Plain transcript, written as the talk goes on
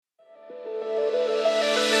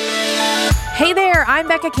there, I'm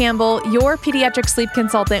Becca Campbell, your pediatric sleep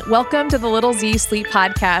consultant. Welcome to the Little Z Sleep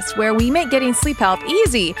Podcast, where we make getting sleep help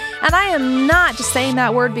easy. And I am not just saying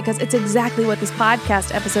that word because it's exactly what this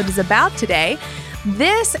podcast episode is about today.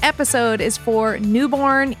 This episode is for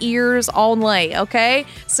newborn ears only, okay?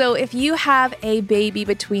 So if you have a baby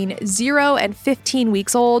between 0 and 15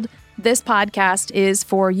 weeks old, this podcast is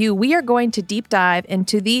for you. We are going to deep dive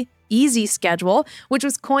into the Easy Schedule, which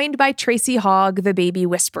was coined by Tracy Hogg, the baby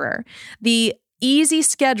whisperer. The Easy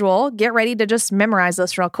Schedule, get ready to just memorize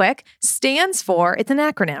this real quick, stands for, it's an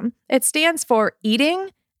acronym. It stands for eating,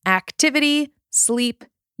 activity, sleep,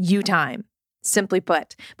 you time. Simply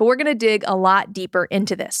put. But we're going to dig a lot deeper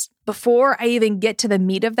into this. Before I even get to the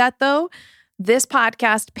meat of that, though, this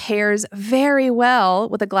podcast pairs very well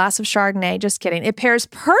with a glass of Chardonnay. Just kidding. It pairs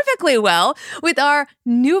perfectly well with our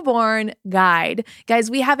newborn guide.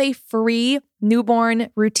 Guys, we have a free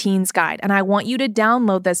newborn routines guide, and I want you to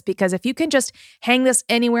download this because if you can just hang this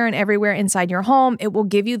anywhere and everywhere inside your home, it will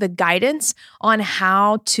give you the guidance on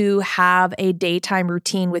how to have a daytime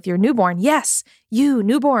routine with your newborn. Yes, you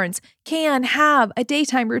newborns can have a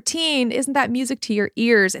daytime routine. Isn't that music to your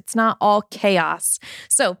ears? It's not all chaos.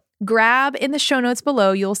 So grab in the show notes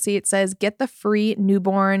below, you'll see it says, get the free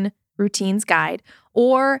newborn routines guide.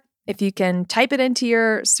 Or if you can type it into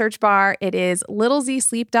your search bar, it is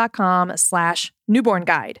littlezsleep.com/newborn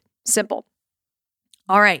guide. Simple.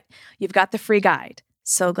 All right, you've got the free guide.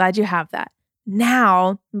 So glad you have that.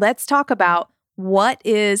 Now let's talk about what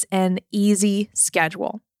is an easy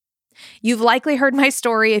schedule. You've likely heard my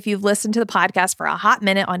story if you've listened to the podcast for a hot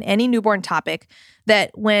minute on any newborn topic,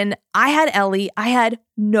 that when I had Ellie, I had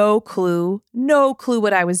no clue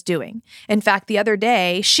what I was doing. In fact, the other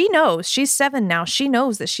day, she knows, she's 7 now, she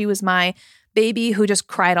knows that she was my baby who just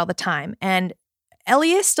cried all the time. And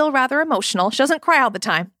Ellie is still rather emotional. She doesn't cry all the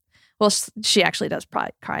time. Well, she actually does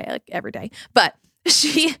probably cry like every day, but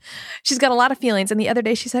she's got a lot of feelings. And the other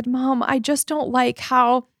day she said, Mom, I just don't like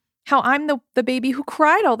how I'm the baby who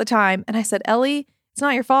cried all the time. And I said, Ellie, it's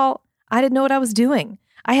not your fault. I didn't know what I was doing.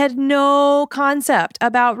 I had no concept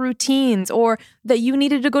about routines or that you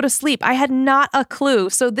needed to go to sleep. I had not a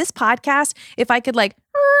clue. So this podcast, if I could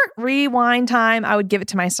rewind time, I would give it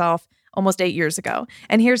to myself almost 8 years ago.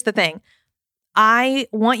 And here's the thing. I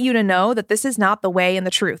want you to know that this is not the way and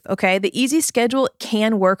the truth, okay? The Easy Schedule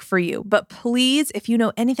can work for you. But please, if you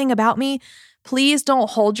know anything about me, please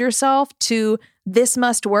don't hold yourself to this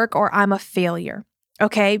must work or I'm a failure,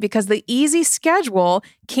 okay? Because the Easy Schedule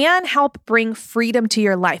can help bring freedom to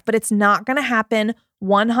your life, but it's not going to happen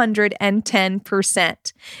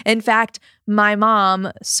 110%. In fact, my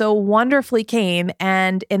mom so wonderfully came,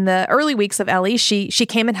 and in the early weeks of Ellie, she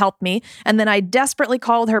came and helped me. And then I desperately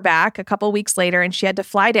called her back a couple weeks later, and she had to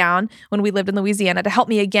fly down when we lived in Louisiana to help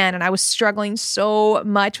me again. And I was struggling so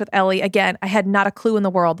much with Ellie. Again, I had not a clue in the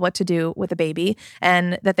world what to do with a baby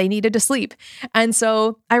and that they needed to sleep. And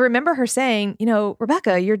so I remember her saying,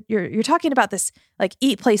 Rebecca, you're talking about this like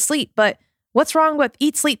eat, play, sleep, but what's wrong with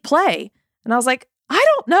eat, sleep, play? And I was like, I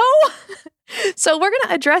don't know. So we're going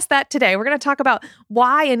to address that today. We're going to talk about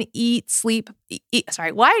why an eat, sleep,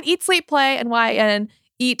 play, and why an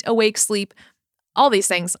eat, awake, sleep, all these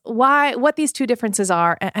things, what these two differences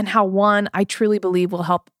are, and how one I truly believe will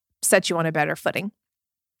help set you on a better footing.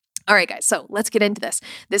 All right, guys, so let's get into this.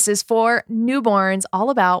 This is for newborns, all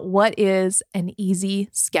about what is an easy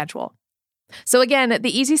schedule. So again,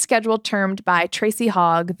 the Easy Schedule, termed by Tracy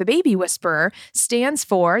Hogg, the baby whisperer, stands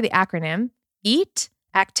for the acronym eat,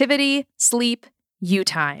 activity, sleep, you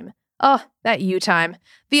time. Oh, that you time.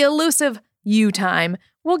 The elusive you time.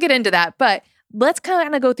 We'll get into that, but let's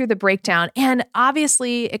kind of go through the breakdown and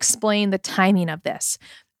obviously explain the timing of this.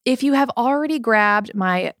 If you have already grabbed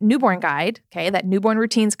my newborn guide, okay, that newborn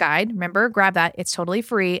routines guide, remember, grab that. It's totally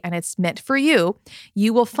free and it's meant for you.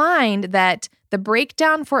 You will find that the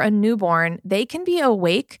breakdown for a newborn, they can be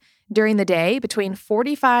awake during the day between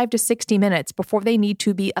 45 to 60 minutes before they need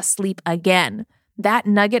to be asleep again. That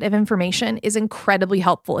nugget of information is incredibly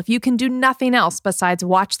helpful. If you can do nothing else besides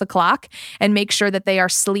watch the clock and make sure that they are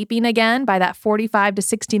sleeping again by that 45 to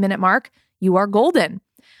 60 minute mark, you are golden.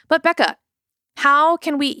 But Becca, how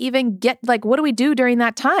can we even what do we do during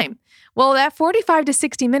that time? Well, that 45 to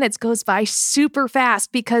 60 minutes goes by super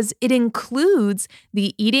fast because it includes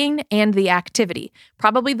the eating and the activity.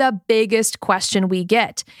 Probably the biggest question we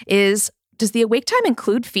get is, does the awake time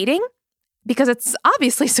include feeding? Because it's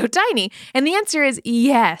obviously so tiny. And the answer is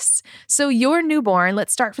yes. So your newborn,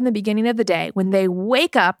 let's start from the beginning of the day. When they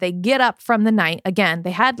wake up, they get up from the night. Again,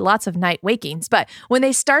 they had lots of night wakings, but when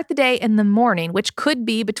they start the day in the morning, which could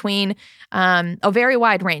be between a very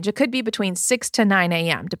wide range, it could be between 6 to 9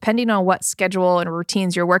 a.m., depending on what schedule and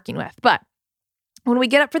routines you're working with. But When we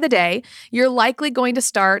get up for the day, you're likely going to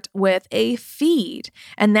start with a feed,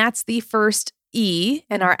 and that's the first E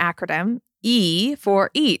in our acronym, E for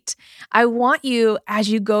eat. I want you, as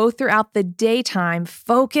you go throughout the daytime,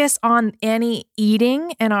 focus on any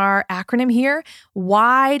eating in our acronym here,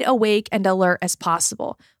 wide awake and alert as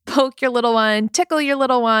possible. Poke your little one, tickle your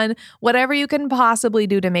little one, whatever you can possibly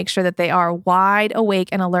do to make sure that they are wide awake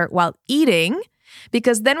and alert while eating,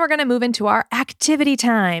 because then we're going to move into our activity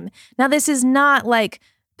time. Now, this is not like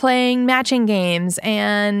playing matching games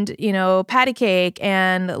and, patty cake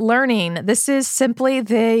and learning. This is simply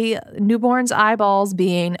the newborn's eyeballs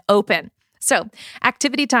being open. So,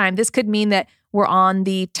 activity time, this could mean that we're on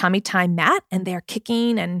the tummy time mat and they're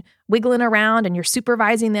kicking and wiggling around and you're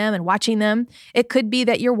supervising them and watching them. It could be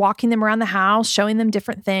that you're walking them around the house, showing them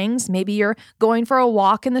different things. Maybe you're going for a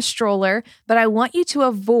walk in the stroller, but I want you to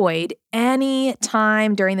avoid any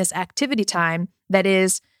time during this activity time that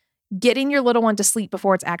is getting your little one to sleep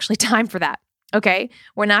before it's actually time for that. Okay?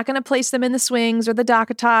 We're not going to place them in the swings or the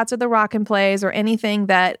DockATots or the rock and plays or anything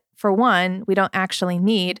that, for one, we don't actually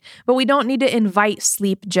need, but we don't need to invite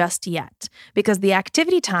sleep just yet, because the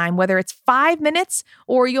activity time, whether it's 5 minutes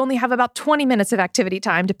or you only have about 20 minutes of activity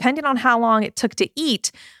time, depending on how long it took to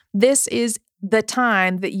eat, this is the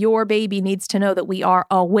time that your baby needs to know that we are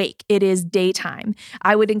awake. It is daytime.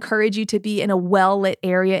 I would encourage you to be in a well-lit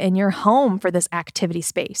area in your home for this activity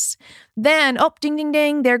space. Then, ding, ding,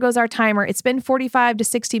 ding, there goes our timer. It's been 45 to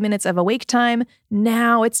 60 minutes of awake time.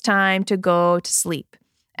 Now it's time to go to sleep.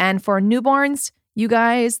 And for newborns, you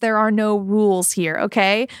guys, there are no rules here,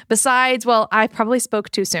 okay? Besides, I probably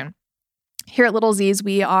spoke too soon. Here at Little Z's,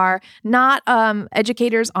 we are not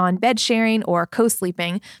educators on bed sharing or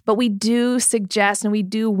co-sleeping, but we do suggest and we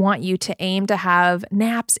do want you to aim to have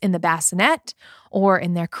naps in the bassinet or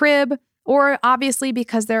in their crib, or obviously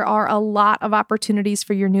because there are a lot of opportunities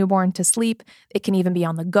for your newborn to sleep. It can even be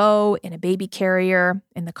on the go, in a baby carrier,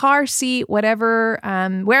 in the car seat, whatever,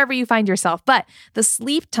 wherever you find yourself. But the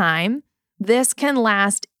sleep time, this can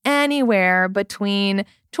last anywhere between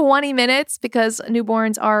 20 minutes, because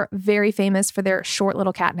newborns are very famous for their short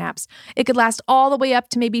little cat naps. It could last all the way up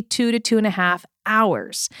to maybe 2 to 2.5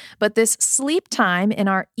 hours. But this sleep time in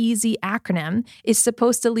our EASY acronym is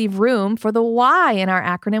supposed to leave room for the Y in our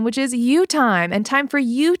acronym, which is you time, and time for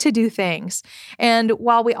you to do things. And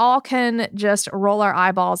while we all can just roll our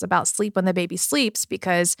eyeballs about sleep when the baby sleeps,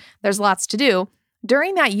 because there's lots to do,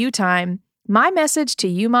 during that you time, my message to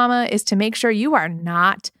you, mama, is to make sure you are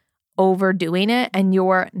not overdoing it and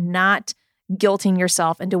you're not guilting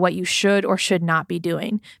yourself into what you should or should not be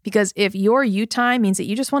doing. Because if your you time means that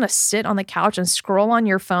you just want to sit on the couch and scroll on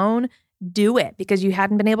your phone, do it because you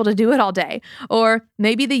hadn't been able to do it all day. Or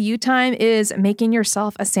maybe the you time is making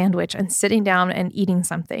yourself a sandwich and sitting down and eating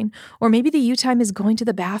something. Or maybe the you time is going to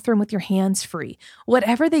the bathroom with your hands free.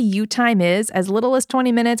 Whatever the you time is, as little as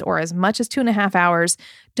 20 minutes or as much as 2.5 hours,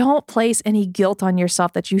 don't place any guilt on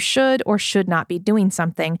yourself that you should or should not be doing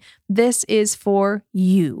something. This is for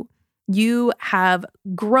you. You have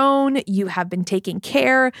grown, you have been taking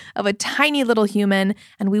care of a tiny little human,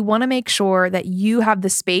 and we want to make sure that you have the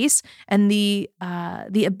space and the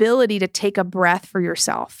ability to take a breath for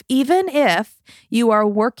yourself. Even if you are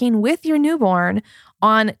working with your newborn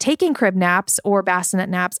on taking crib naps or bassinet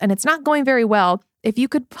naps, and it's not going very well, if you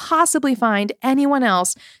could possibly find anyone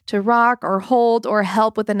else to rock or hold or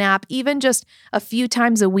help with a nap, even just a few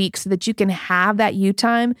times a week so that you can have that you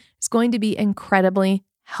time, is going to be incredibly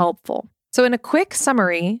helpful. So in a quick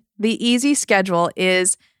summary, the EASY schedule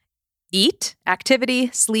is eat, activity,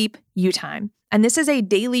 sleep, you time. And this is a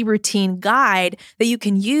daily routine guide that you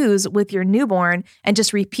can use with your newborn and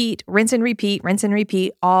just repeat, rinse and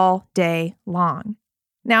repeat all day long.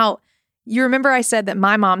 Now, you remember I said that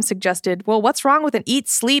my mom suggested, well, what's wrong with an eat,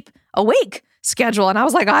 sleep, awake schedule? And I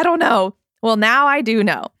was like, I don't know. Well, now I do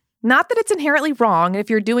know. Not that it's inherently wrong. If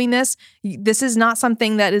you're doing this, this is not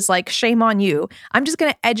something that is like shame on you. I'm just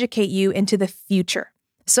going to educate you into the future.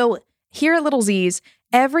 So here at Little Z's,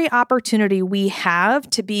 every opportunity we have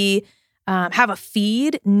to be have a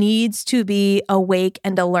feed needs to be awake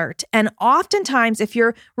and alert. And oftentimes, if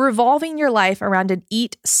you're revolving your life around an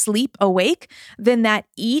eat, sleep, awake, then that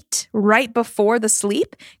eat right before the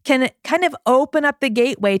sleep can kind of open up the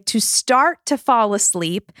gateway to start to fall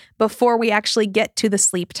asleep before we actually get to the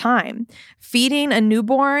sleep time. Feeding a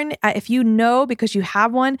newborn, if you know because you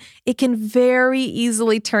have one, it can very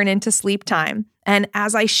easily turn into sleep time. And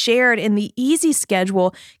as I shared in the EASY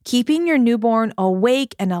schedule, keeping your newborn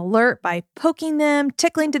awake and alert by poking them,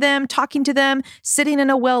 tickling to them, talking to them, sitting in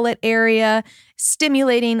a well-lit area,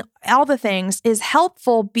 stimulating all the things is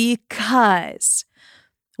helpful because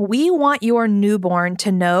we want your newborn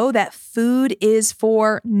to know that food is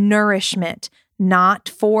for nourishment, not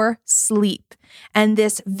for sleep. And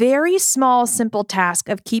this very small, simple task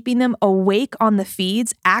of keeping them awake on the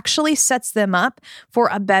feeds actually sets them up for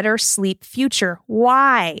a better sleep future.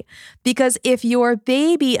 Why? Because if your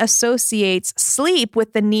baby associates sleep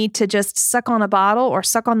with the need to just suck on a bottle or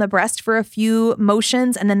suck on the breast for a few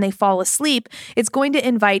motions and then they fall asleep, it's going to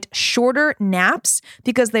invite shorter naps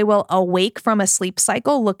because they will awake from a sleep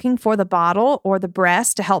cycle looking for the bottle or the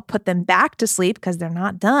breast to help put them back to sleep because they're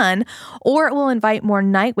not done, or it will invite more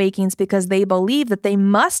night wakings because they believe that they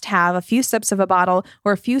must have a few sips of a bottle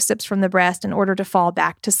or a few sips from the breast in order to fall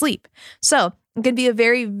back to sleep. So it can be a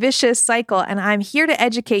very vicious cycle. And I'm here to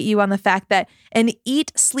educate you on the fact that an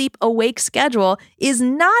eat, sleep, awake schedule is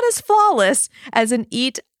not as flawless as an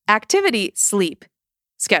eat, activity, sleep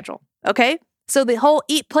schedule. Okay? So the whole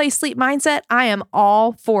eat, play, sleep mindset, I am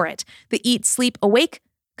all for it. The eat, sleep, awake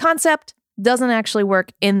concept doesn't actually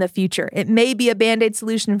work in the future. It may be a Band-Aid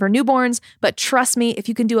solution for newborns, but trust me, if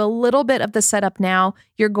you can do a little bit of the setup now,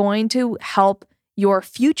 you're going to help your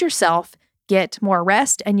future self get more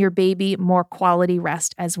rest and your baby more quality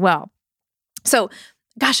rest as well. So,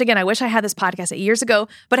 gosh, again, I wish I had this podcast 8 years ago,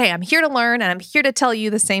 but hey, I'm here to learn and I'm here to tell you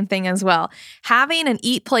the same thing as well. Having an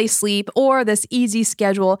eat, play, sleep or this easy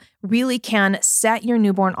schedule really can set your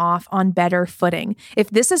newborn off on better footing. If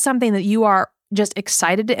this is something that you are just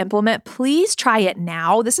excited to implement, please try it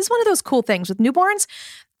now. This is one of those cool things with newborns.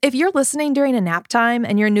 If you're listening during a nap time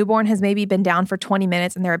and your newborn has maybe been down for 20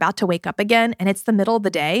 minutes and they're about to wake up again and it's the middle of the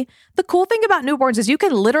day, the cool thing about newborns is you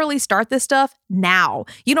can literally start this stuff now.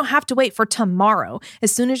 You don't have to wait for tomorrow.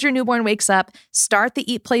 As soon as your newborn wakes up, start the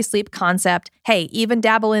eat, play, sleep concept. Hey, even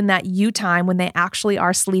dabble in that you time when they actually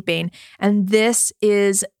are sleeping. And this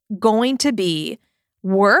is going to be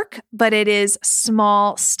work, but it is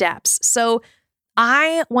small steps. So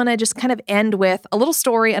I want to just kind of end with a little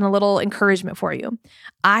story and a little encouragement for you.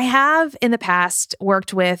 I have in the past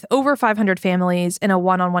worked with over 500 families in a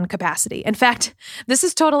one-on-one capacity. In fact, this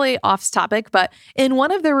is totally off topic, but in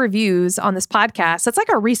one of the reviews on this podcast, it's like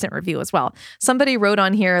a recent review as well. Somebody wrote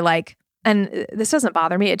on here like, and this doesn't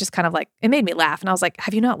bother me. It just kind of like, it made me laugh. And I was like,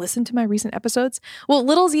 have you not listened to my recent episodes? Well,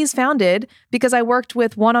 Little Z's founded because I worked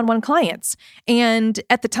with one-on-one clients. And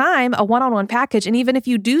at the time, a one-on-one package, and even if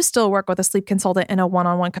you do still work with a sleep consultant in a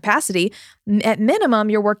one-on-one capacity, at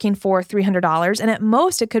minimum, you're working for $300. And at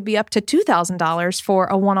most, it could be up to $2,000 for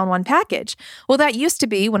a one-on-one package. Well, that used to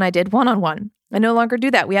be when I did one-on-one. I no longer do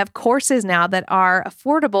that. We have courses now that are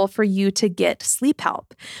affordable for you to get sleep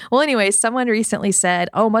help. Well, anyways, someone recently said,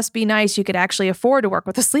 oh, must be nice. You could actually afford to work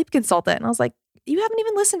with a sleep consultant. And I was like, you haven't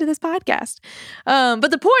even listened to this podcast.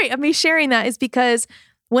 But the point of me sharing that is because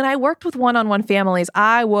when I worked with one-on-one families,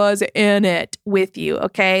 I was in it with you,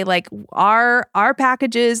 okay? Like our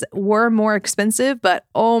packages were more expensive, but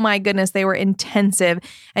oh my goodness, they were intensive.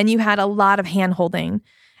 And you had a lot of hand-holding.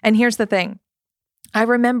 And here's the thing. I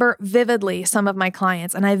remember vividly some of my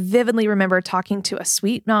clients, and I vividly remember talking to a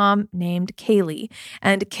sweet mom named Kaylee.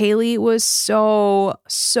 And Kaylee was so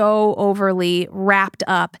overly wrapped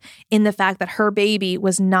up in the fact that her baby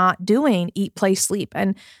was not doing eat, play, sleep.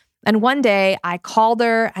 And one day I called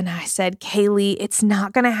her and I said, Kaylee, it's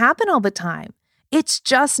not going to happen all the time. It's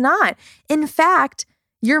just not. In fact,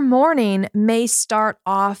 your morning may start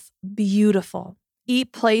off beautiful.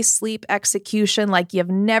 Eat, play, sleep execution like you've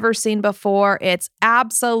never seen before. It's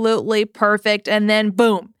absolutely perfect. And then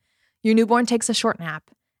boom, your newborn takes a short nap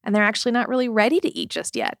and they're actually not really ready to eat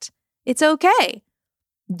just yet. It's okay.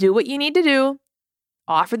 Do what you need to do.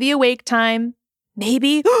 Offer the awake time.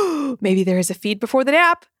 Maybe there is a feed before the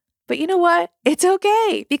nap. But you know what? It's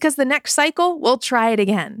okay because the next cycle, we'll try it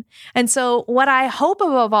again. And so what I hope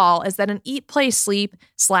above all is that an eat, play, sleep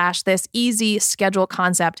 / this easy schedule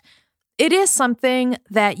concept, it is something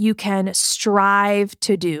that you can strive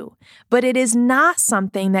to do, but it is not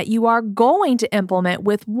something that you are going to implement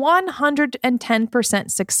with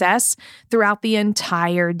 110% success throughout the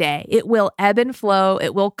entire day. It will ebb and flow,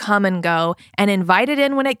 it will come and go, and invite it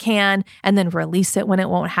in when it can, and then release it when it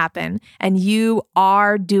won't happen. And you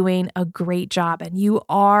are doing a great job, and you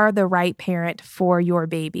are the right parent for your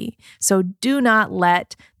baby. So do not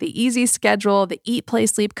let the easy schedule, the eat, play,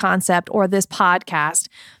 sleep concept, or this podcast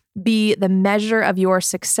be the measure of your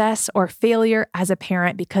success or failure as a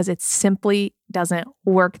parent, because it simply doesn't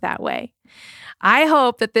work that way. I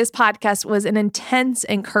hope that this podcast was an intense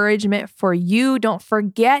encouragement for you. Don't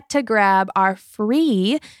forget to grab our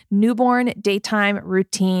free newborn daytime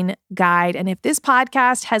routine guide. And if this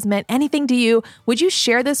podcast has meant anything to you, would you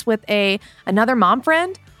share this with another mom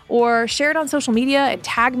friend or share it on social media and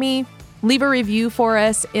tag me? Leave a review for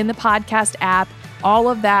us in the podcast app. All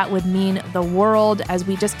of that would mean the world as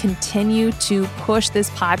we just continue to push this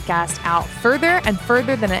podcast out further and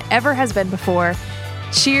further than it ever has been before.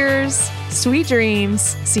 Cheers, sweet dreams.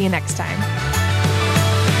 See you next time.